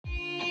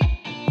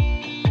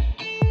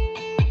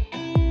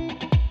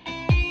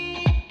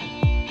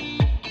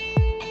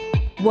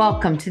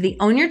Welcome to the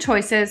Own Your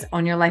Choices,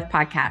 Own Your Life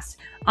podcast.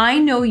 I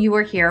know you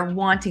are here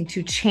wanting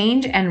to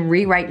change and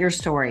rewrite your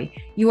story.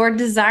 You are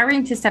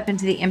desiring to step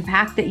into the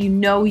impact that you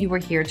know you are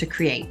here to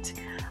create.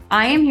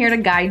 I am here to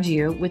guide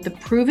you with the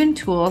proven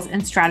tools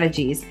and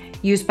strategies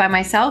used by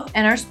myself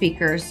and our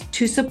speakers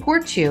to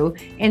support you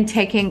in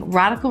taking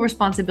radical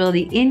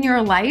responsibility in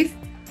your life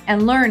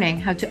and learning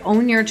how to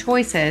own your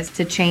choices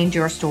to change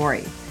your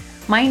story.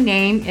 My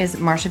name is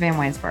Marsha Van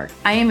Weinsberg.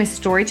 I am a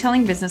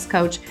storytelling business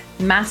coach,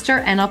 master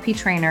NLP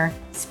trainer,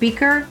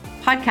 speaker,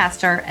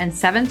 podcaster, and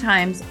 7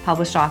 times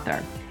published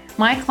author.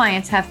 My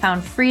clients have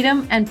found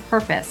freedom and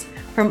purpose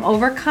from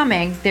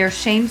overcoming their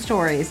shame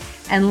stories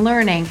and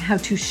learning how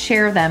to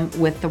share them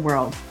with the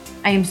world.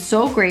 I am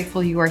so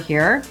grateful you are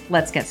here.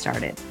 Let's get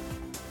started.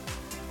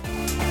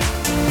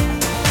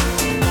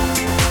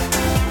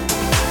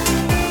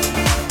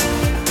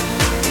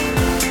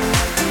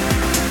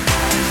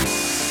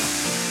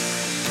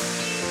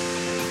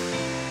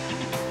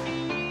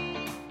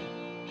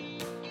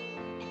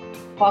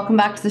 Welcome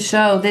back to the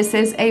show. This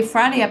is a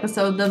Friday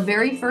episode, the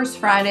very first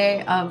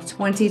Friday of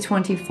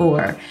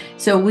 2024.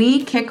 So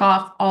we kick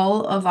off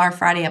all of our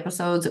Friday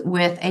episodes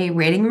with a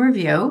rating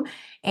review.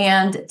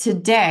 And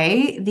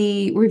today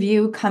the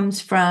review comes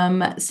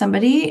from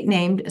somebody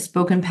named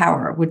Spoken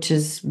Power, which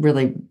is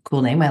really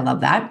cool name. I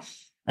love that.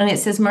 And it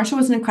says, Marsha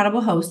was an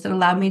incredible host that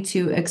allowed me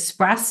to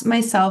express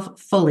myself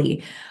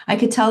fully. I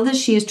could tell that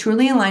she is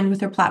truly aligned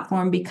with her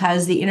platform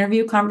because the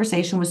interview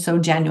conversation was so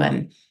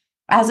genuine.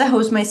 As a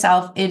host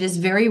myself, it is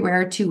very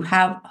rare to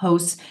have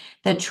hosts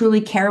that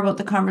truly care about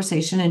the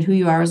conversation and who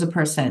you are as a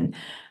person.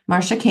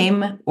 Marsha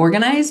came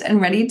organized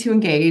and ready to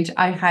engage.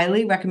 I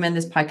highly recommend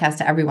this podcast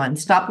to everyone.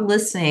 Stop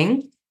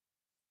listening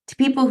to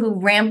people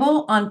who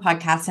ramble on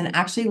podcasts and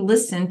actually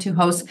listen to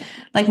hosts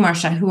like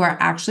Marsha, who are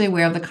actually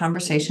aware of the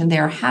conversation they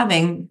are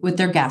having with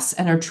their guests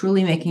and are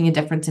truly making a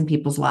difference in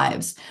people's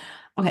lives.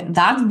 Okay,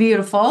 that's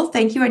beautiful.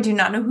 Thank you. I do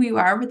not know who you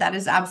are, but that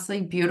is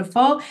absolutely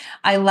beautiful.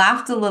 I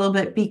laughed a little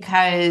bit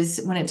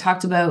because when it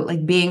talked about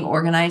like being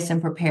organized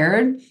and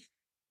prepared,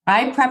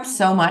 I prep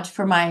so much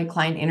for my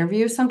client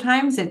interviews.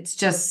 Sometimes it's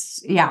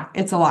just,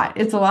 it's a lot.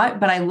 It's a lot,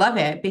 but I love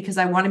it because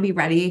I want to be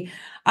ready.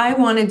 I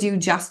want to do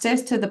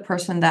justice to the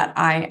person that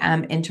I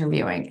am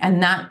interviewing.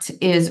 And that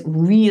is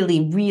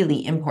really,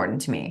 really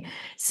important to me.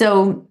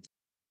 So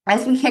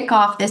as we kick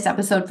off this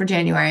episode for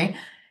January,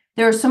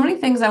 there are so many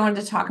things I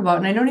wanted to talk about,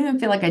 and I don't even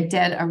feel like I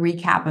did a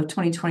recap of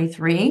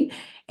 2023,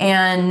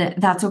 and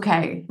that's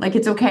okay. Like,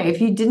 it's okay.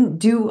 If you didn't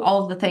do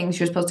all the things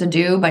you're supposed to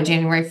do by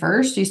January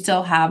 1st, you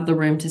still have the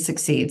room to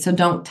succeed. So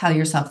don't tell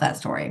yourself that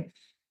story.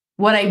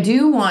 What I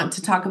do want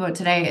to talk about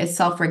today is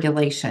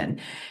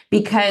self-regulation,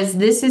 because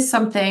this is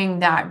something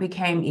that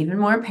became even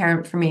more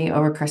apparent for me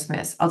over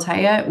Christmas. I'll tell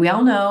you, we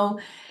all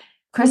know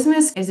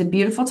Christmas is a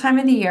beautiful time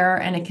of the year,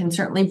 and it can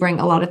certainly bring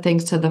a lot of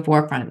things to the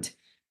forefront.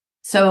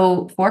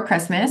 So for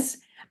Christmas,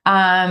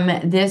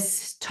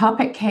 this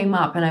topic came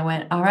up and I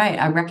went, all right,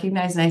 I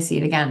recognize and I see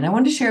it again. And I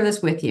wanted to share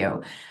this with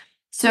you.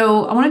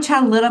 So I want to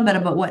chat a little bit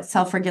about what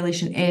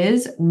self-regulation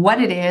is,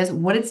 what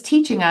it's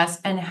teaching us,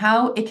 and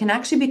how it can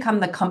actually become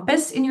the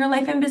compass in your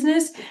life and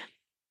business.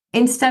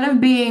 Instead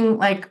of being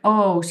like,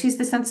 oh, she's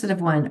the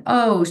sensitive one.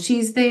 Oh,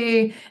 she's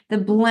the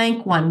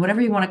blank one, whatever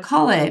you want to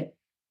call it.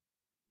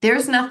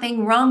 There's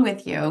nothing wrong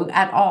with you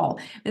at all.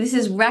 This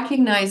is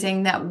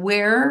recognizing that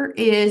where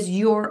is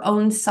your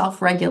own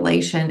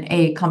self-regulation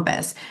a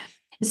compass?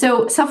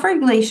 So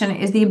self-regulation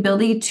is the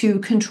ability to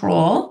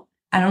control,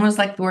 I don't always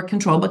like the word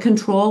control, but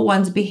control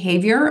one's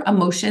behavior,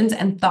 emotions,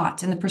 and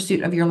thoughts in the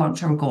pursuit of your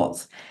long-term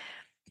goals.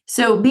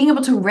 So being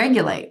able to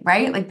regulate,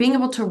 right? Like being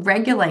able to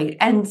regulate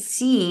and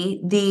see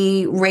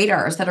the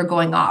radars that are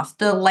going off,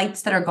 the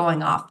lights that are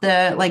going off,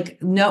 the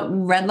no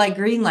red light,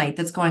 green light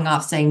that's going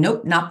off saying,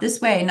 nope, not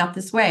this way, not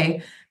this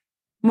way.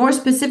 More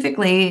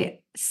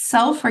specifically,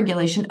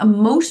 self-regulation,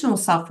 emotional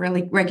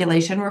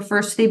self-regulation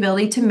refers to the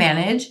ability to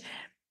manage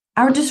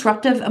our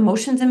disruptive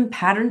emotions and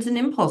patterns and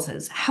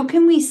impulses. How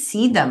can we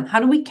see them? How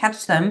do we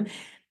catch them?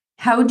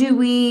 How do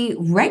we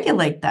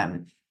regulate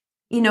them?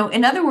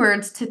 In other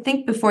words, to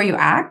think before you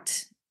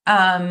act,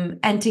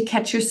 and to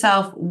catch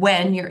yourself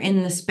when you're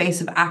in the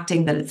space of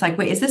acting, that it's like,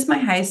 wait, is this my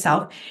highest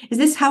self? Is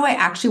this how I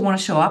actually want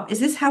to show up?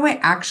 Is this how I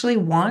actually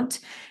want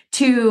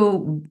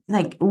to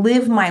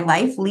live my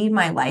life, lead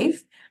my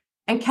life?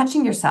 And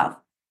catching yourself.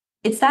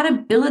 It's that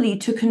ability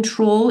to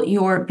control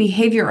your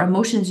behavior,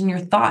 emotions, and your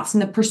thoughts in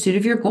the pursuit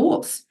of your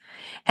goals,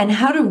 and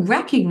how to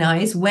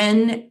recognize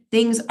when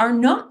things are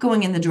not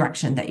going in the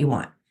direction that you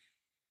want.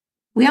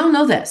 We all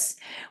know this.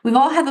 We've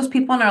all had those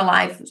people in our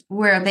lives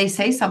where they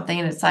say something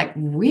and it's like,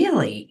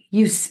 really?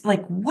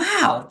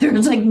 Wow,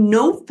 there's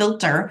no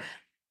filter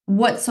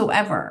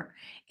whatsoever.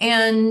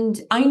 And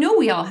I know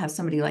we all have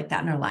somebody like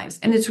that in our lives.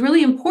 And it's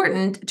really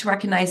important to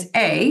recognize,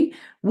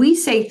 we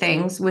say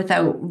things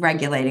without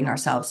regulating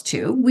ourselves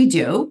too. We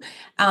do.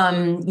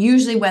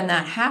 Usually when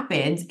that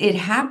happens, it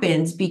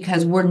happens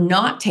because we're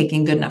not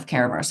taking good enough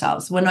care of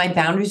ourselves. When my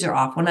boundaries are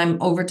off, when I'm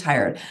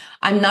overtired,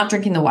 I'm not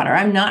drinking the water,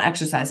 I'm not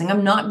exercising,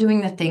 I'm not doing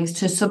the things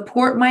to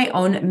support my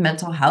own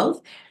mental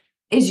health.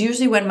 is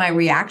usually when my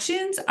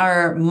reactions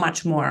are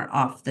much more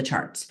off the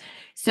charts.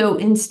 So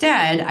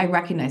instead, I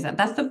recognize that.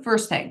 That's the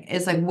first thing,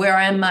 is like, where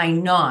am I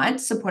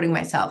not supporting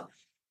myself?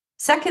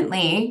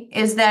 Secondly,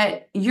 is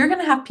that you're going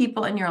to have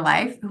people in your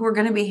life who are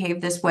going to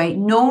behave this way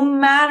no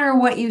matter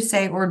what you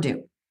say or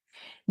do.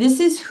 This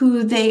is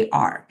who they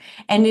are.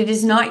 And it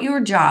is not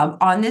your job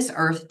on this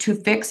earth to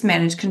fix,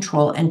 manage,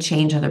 control, and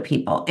change other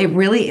people. It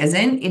really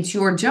isn't. It's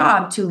your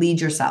job to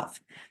lead yourself.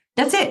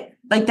 That's it.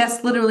 Like,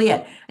 that's literally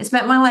it. I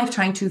spent my life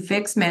trying to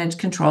fix, manage,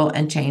 control,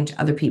 and change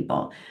other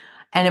people.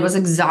 And it was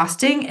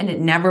exhausting and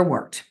it never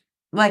worked.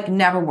 Like,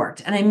 never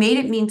worked. And I made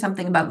it mean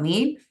something about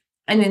me.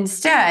 And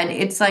instead,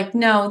 it's like,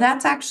 no,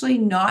 that's actually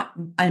not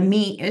a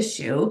me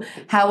issue.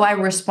 How I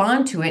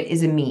respond to it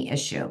is a me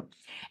issue.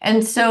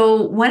 And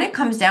so when it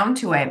comes down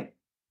to it,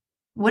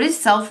 what is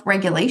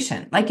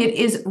self-regulation? Like, it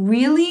is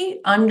really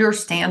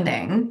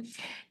understanding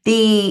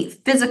the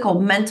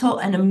physical, mental,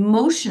 and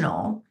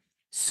emotional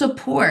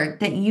support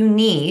that you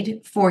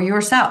need for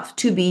yourself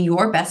to be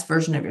your best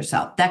version of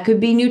yourself. That could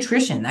be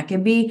nutrition. That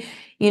could be,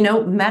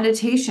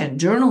 meditation,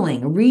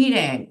 journaling,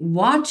 reading,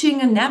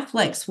 watching a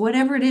Netflix,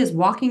 whatever it is,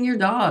 walking your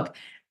dog,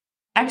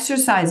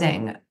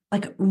 exercising,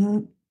 like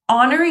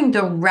honoring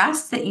the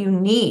rest that you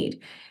need,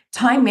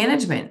 time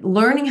management,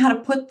 learning how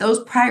to put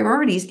those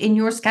priorities in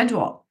your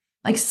schedule.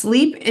 Like,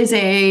 sleep is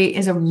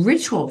a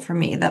ritual for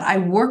me that I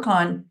work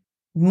on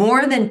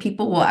more than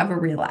people will ever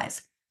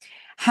realize.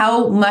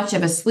 How much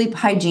of a sleep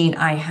hygiene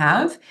I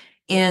have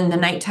in the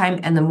nighttime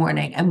and the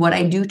morning, and what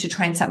I do to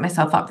try and set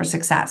myself up for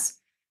success.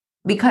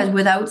 Because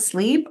without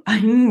sleep,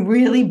 I'm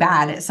really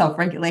bad at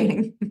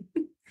self-regulating.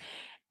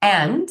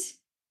 And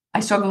I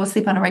struggle with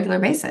sleep on a regular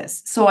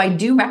basis. So I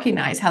do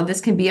recognize how this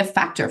can be a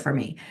factor for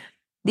me.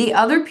 The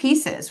other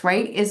pieces,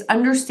 right, is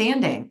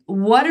understanding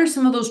what are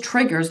some of those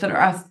triggers that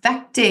are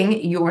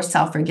affecting your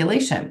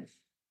self-regulation.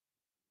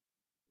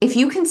 If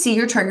you can see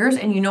your triggers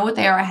and you know what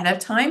they are ahead of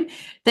time,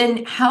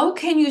 then how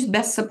can you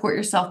best support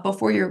yourself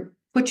before you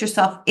put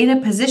yourself in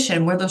a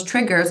position where those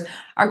triggers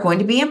are going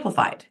to be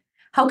amplified?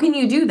 How can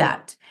you do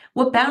that?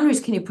 What boundaries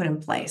can you put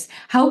in place?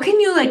 How can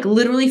you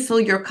literally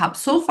fill your cup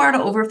so far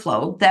to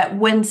overflow that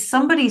when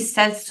somebody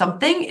says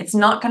something, it's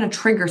not going to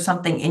trigger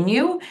something in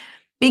you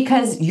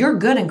because you're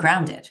good and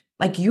grounded.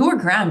 Like, you're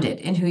grounded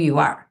in who you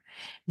are.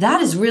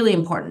 That is really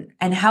important.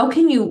 And how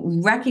can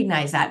you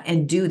recognize that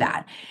and do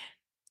that?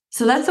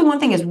 So that's the one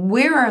thing, is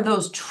where are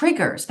those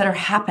triggers that are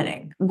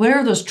happening? Where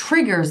are those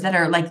triggers that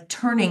are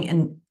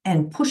turning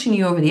and pushing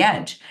you over the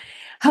edge?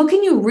 How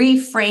can you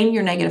reframe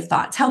your negative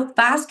thoughts? How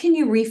fast can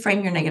you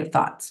reframe your negative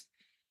thoughts?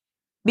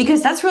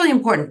 Because that's really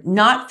important.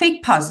 Not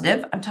fake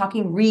positive. I'm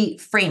talking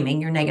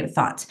reframing your negative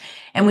thoughts.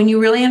 And when you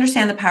really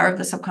understand the power of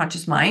the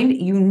subconscious mind,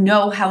 you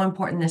know how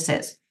important this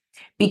is.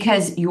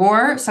 Because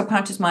your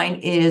subconscious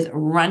mind is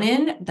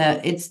running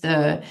it's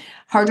the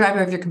hard drive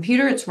of your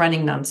computer. It's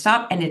running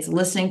nonstop, and it's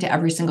listening to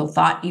every single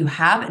thought you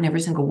have and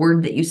every single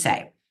word that you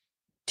say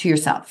to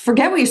yourself.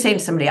 Forget what you're saying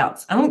to somebody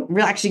else. I don't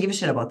really actually give a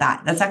shit about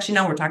that. That's actually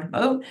not what we're talking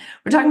about.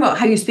 We're talking about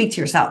how you speak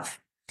to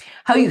yourself,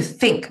 how you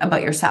think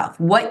about yourself,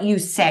 what you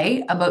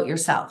say about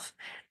yourself,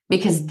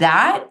 because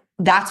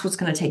that's what's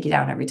going to take you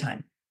down every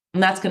time.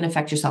 And that's going to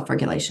affect your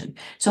self-regulation.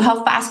 So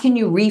how fast can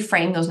you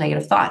reframe those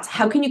negative thoughts?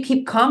 How can you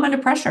keep calm under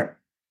pressure?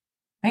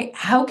 Right?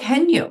 How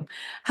can you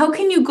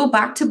go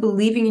back to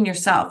believing in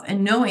yourself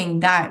and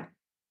knowing that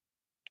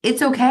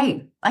it's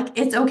okay? Like,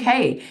 it's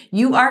okay.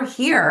 You are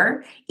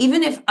here.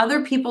 Even if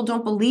other people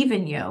don't believe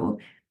in you,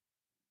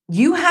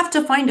 you have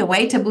to find a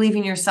way to believe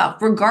in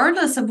yourself,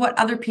 regardless of what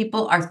other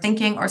people are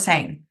thinking or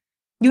saying.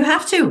 You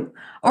have to,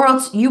 or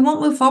else you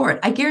won't move forward.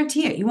 I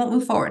guarantee it. You won't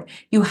move forward.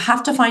 You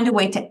have to find a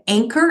way to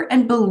anchor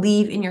and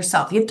believe in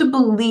yourself. You have to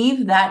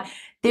believe that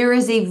there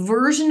is a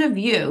version of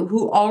you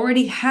who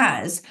already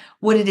has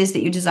what it is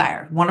that you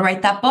desire. Want to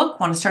write that book?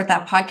 Want to start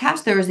that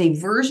podcast? There is a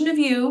version of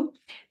you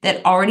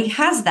that already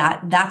has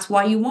that. That's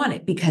why you want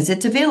it, because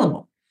it's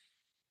available.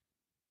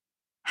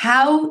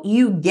 How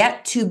you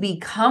get to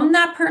become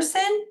that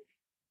person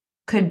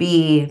could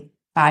be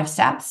 5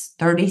 steps,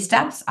 30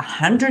 steps,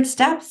 100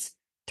 steps,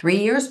 3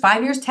 years,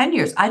 5 years, 10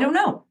 years. I don't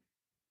know.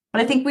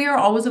 But I think we are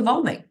always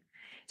evolving.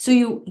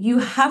 So you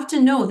have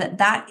to know that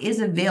that is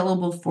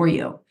available for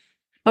you.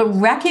 But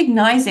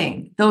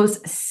recognizing those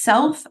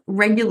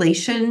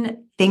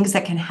self-regulation things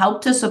that can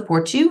help to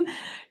support you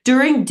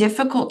during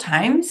difficult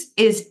times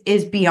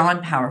is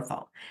beyond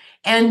powerful.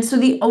 And so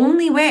the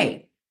only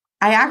way,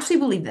 I actually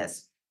believe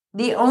this,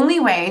 the only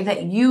way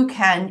that you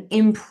can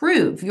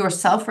improve your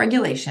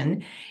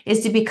self-regulation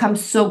is to become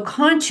so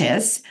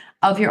conscious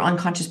of your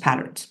unconscious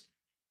patterns.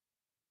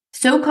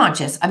 So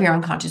conscious of your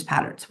unconscious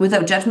patterns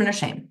without judgment or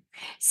shame.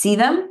 See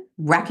them,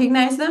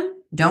 recognize them,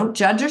 don't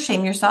judge or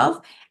shame yourself,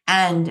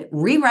 and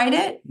rewrite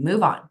it,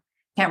 move on.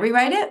 Can't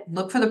rewrite it?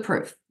 Look for the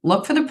proof.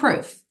 Look for the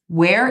proof.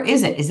 Where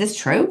is it? Is this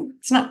true?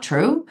 It's not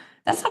true.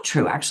 That's not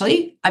true,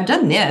 actually. I've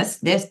done this.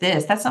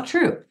 That's not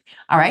true.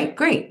 All right,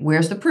 great.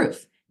 Where's the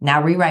proof?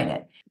 Now rewrite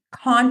it.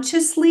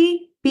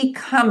 Consciously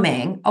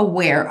becoming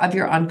aware of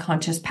your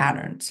unconscious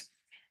patterns.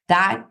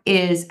 That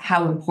is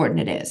how important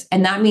it is.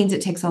 And that means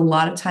it takes a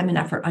lot of time and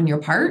effort on your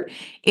part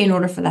in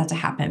order for that to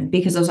happen,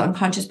 because those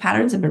unconscious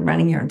patterns have been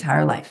running your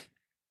entire life.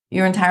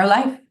 Your entire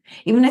life.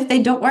 Even if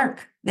they don't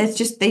work, it's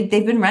just they've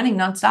been running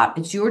nonstop.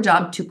 It's your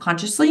job to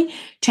consciously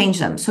change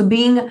them. So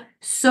being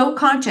so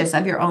conscious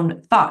of your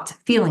own thoughts,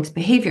 feelings,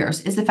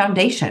 behaviors is the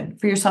foundation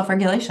for your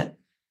self-regulation.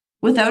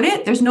 Without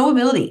it, there's no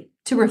ability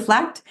to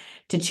reflect,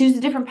 to choose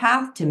a different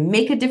path, to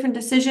make a different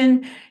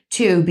decision,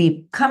 to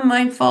become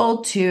mindful,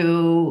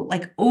 to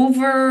like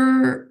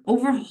overhaul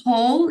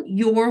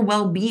your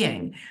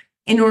well-being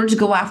in order to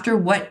go after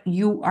what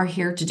you are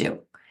here to do.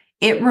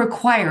 It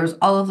requires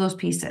all of those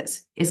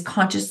pieces, is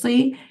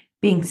consciously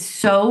being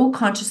so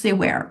consciously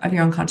aware of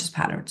your unconscious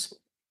patterns.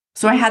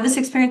 So I had this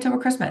experience over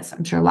Christmas.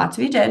 I'm sure lots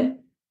of you did.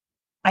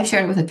 I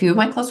shared it with a few of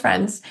my close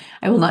friends.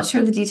 I will not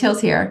share the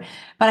details here,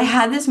 but I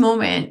had this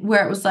moment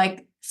where it was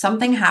like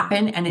something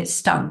happened and it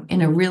stung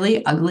in a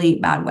really ugly,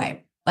 bad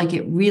way. Like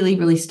it really,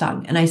 really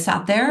stung. And I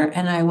sat there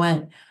and I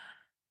went,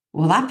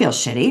 well, that feels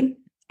shitty.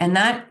 And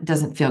that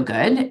doesn't feel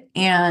good.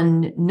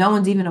 And no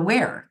one's even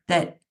aware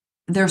that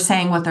they're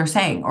saying what they're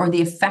saying or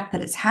the effect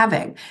that it's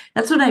having.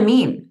 That's what I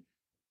mean.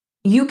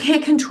 You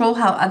can't control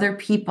how other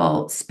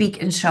people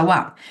speak and show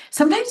up.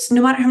 Sometimes,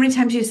 no matter how many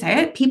times you say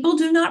it, people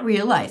do not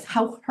realize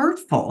how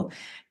hurtful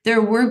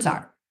their words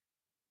are.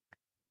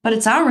 But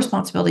it's our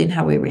responsibility in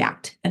how we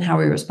react and how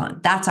we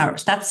respond. That's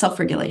ours. That's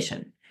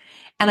self-regulation.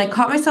 And I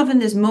caught myself in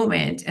this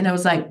moment and I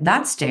was like,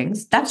 that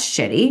stings. That's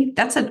shitty.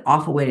 That's an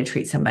awful way to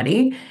treat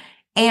somebody.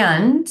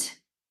 And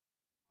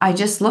I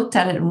just looked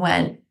at it and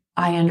went,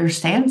 I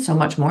understand so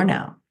much more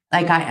now.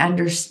 Like I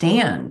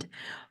understand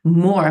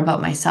more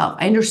about myself.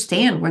 I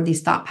understand where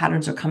these thought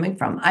patterns are coming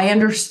from. I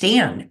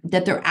understand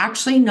that they're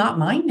actually not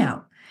mine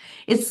now.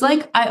 It's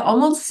like I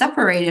almost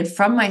separated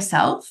from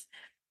myself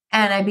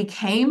and I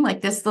became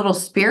like this little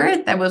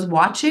spirit that was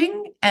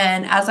watching.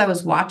 And as I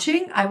was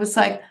watching, I was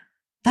like,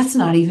 that's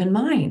not even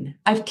mine.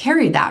 I've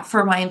carried that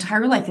for my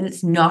entire life and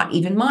it's not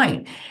even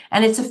mine.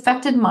 And it's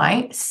affected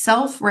my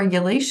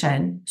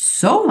self-regulation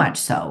so much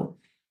so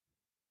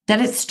that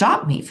it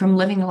stopped me from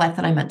living the life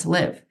that I meant to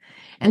live.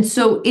 And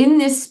so in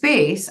this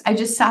space, I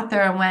just sat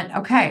there and went,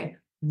 okay,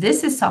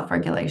 this is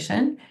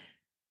self-regulation.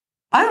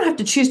 I don't have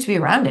to choose to be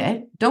around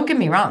it. Don't get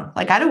me wrong.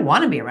 Like I don't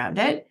want to be around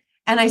it.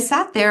 And I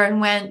sat there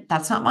and went,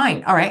 that's not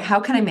mine. All right, how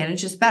can I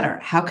manage this better?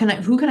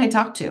 Who can I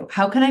talk to?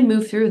 How can I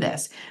move through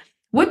this?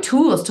 What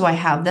tools do I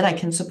have that I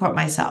can support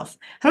myself?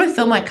 How do I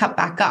fill my cup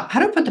back up?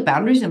 How do I put the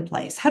boundaries in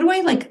place? How do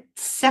I like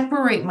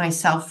separate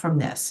myself from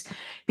this?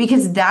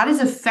 Because that is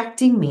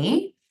affecting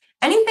me.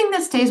 Anything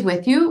that stays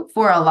with you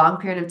for a long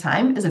period of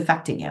time is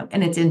affecting you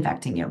and it's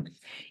infecting you.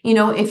 You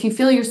know, if you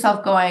feel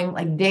yourself going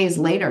like days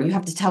later, you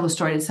have to tell the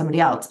story to somebody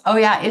else. Oh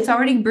yeah, it's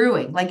already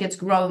brewing, like it's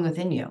growing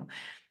within you.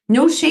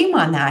 No shame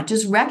on that.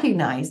 Just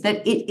recognize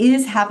that it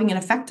is having an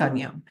effect on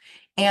you.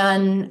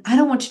 And I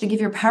don't want you to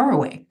give your power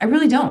away. I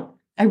really don't.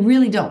 I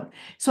really don't.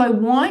 So I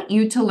want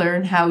you to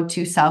learn how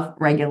to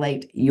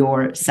self-regulate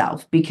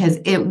yourself because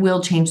it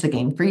will change the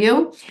game for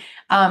you.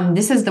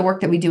 This is the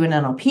work that we do in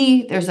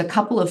NLP. There's a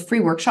couple of free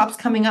workshops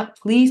coming up.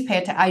 Please pay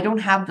attention. I don't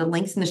have the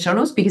links in the show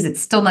notes because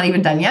it's still not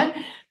even done yet,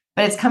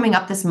 but it's coming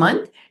up this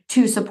month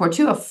to support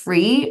you, a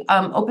free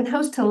open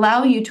house to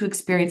allow you to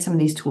experience some of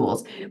these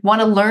tools.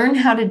 Want to learn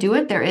how to do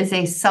it? There is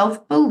a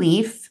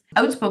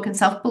outspoken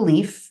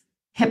self-belief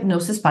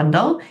hypnosis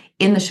bundle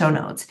in the show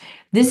notes.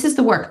 This is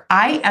the work.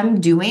 I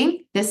am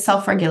doing this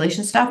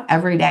self-regulation stuff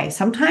every day,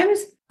 sometimes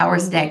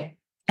hours a day.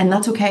 And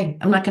that's okay.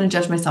 I'm not going to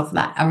judge myself for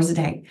that. Hours a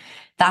day.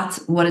 That's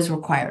what is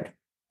required.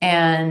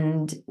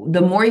 And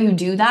the more you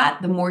do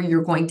that, the more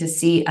you're going to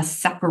see a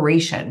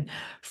separation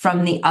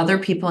from the other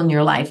people in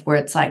your life where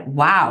it's like,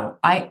 wow,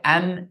 I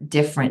am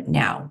different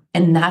now.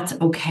 And that's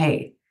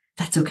okay.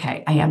 That's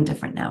okay. I am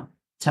different now.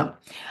 So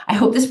I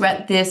hope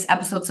this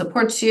episode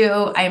supports you.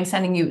 I am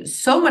sending you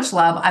so much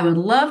love. I would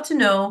love to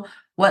know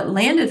what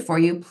landed for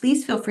you.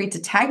 Please feel free to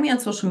tag me on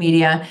social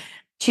media,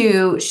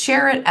 to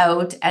share it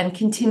out and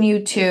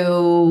continue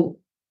to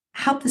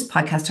help this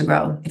podcast to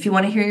grow. If you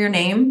want to hear your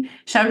name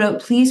shout it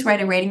out, please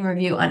write a rating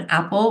review on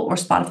Apple or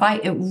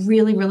Spotify. It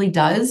really, really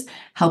does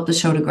help the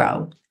show to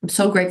grow. I'm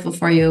so grateful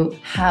for you.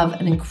 Have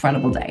an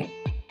incredible day.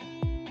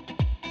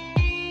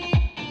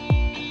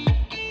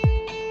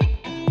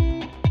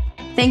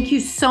 Thank you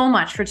so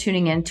much for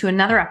tuning in to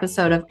another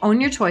episode of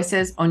Own Your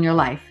Choices, Own Your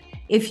Life.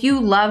 If you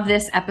love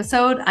this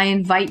episode, I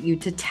invite you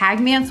to tag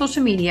me on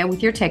social media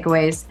with your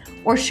takeaways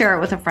or share it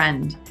with a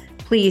friend.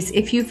 Please,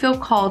 if you feel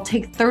called,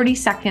 take 30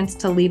 seconds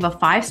to leave a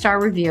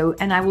 5-star review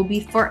and I will be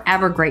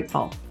forever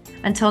grateful.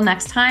 Until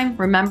next time,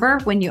 remember,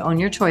 when you own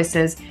your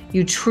choices,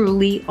 you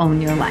truly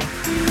own your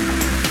life.